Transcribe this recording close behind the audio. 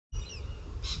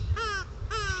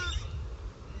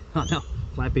Oh no,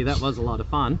 Flappy, that was a lot of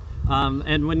fun.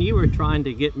 And when you were trying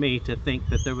to get me to think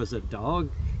that there was a dog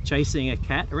chasing a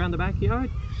cat around the backyard,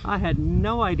 I had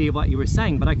no idea what you were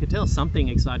saying, but I could tell something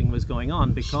exciting was going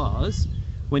on, because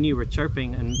when you were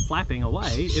chirping and flapping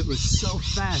away, it was so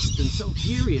fast and so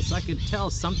furious. I could tell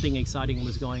something exciting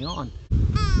was going on.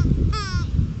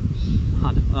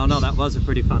 Oh no, that was a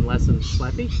pretty fun lesson,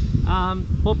 Flappy.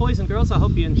 Well, boys and girls, I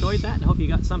hope you enjoyed that and hope you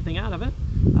got something out of it.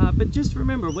 But just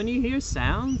remember, when you hear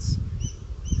sounds,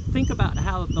 think about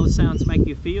how those sounds make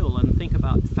you feel, and think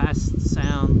about fast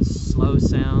sounds, slow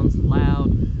sounds,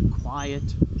 loud,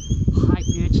 quiet, high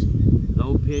pitch,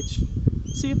 low pitch.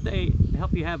 See if they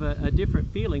help you have a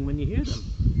different feeling when you hear them.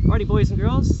 Alrighty, boys and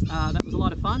girls, that was a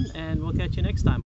lot of fun, and we'll catch you next time.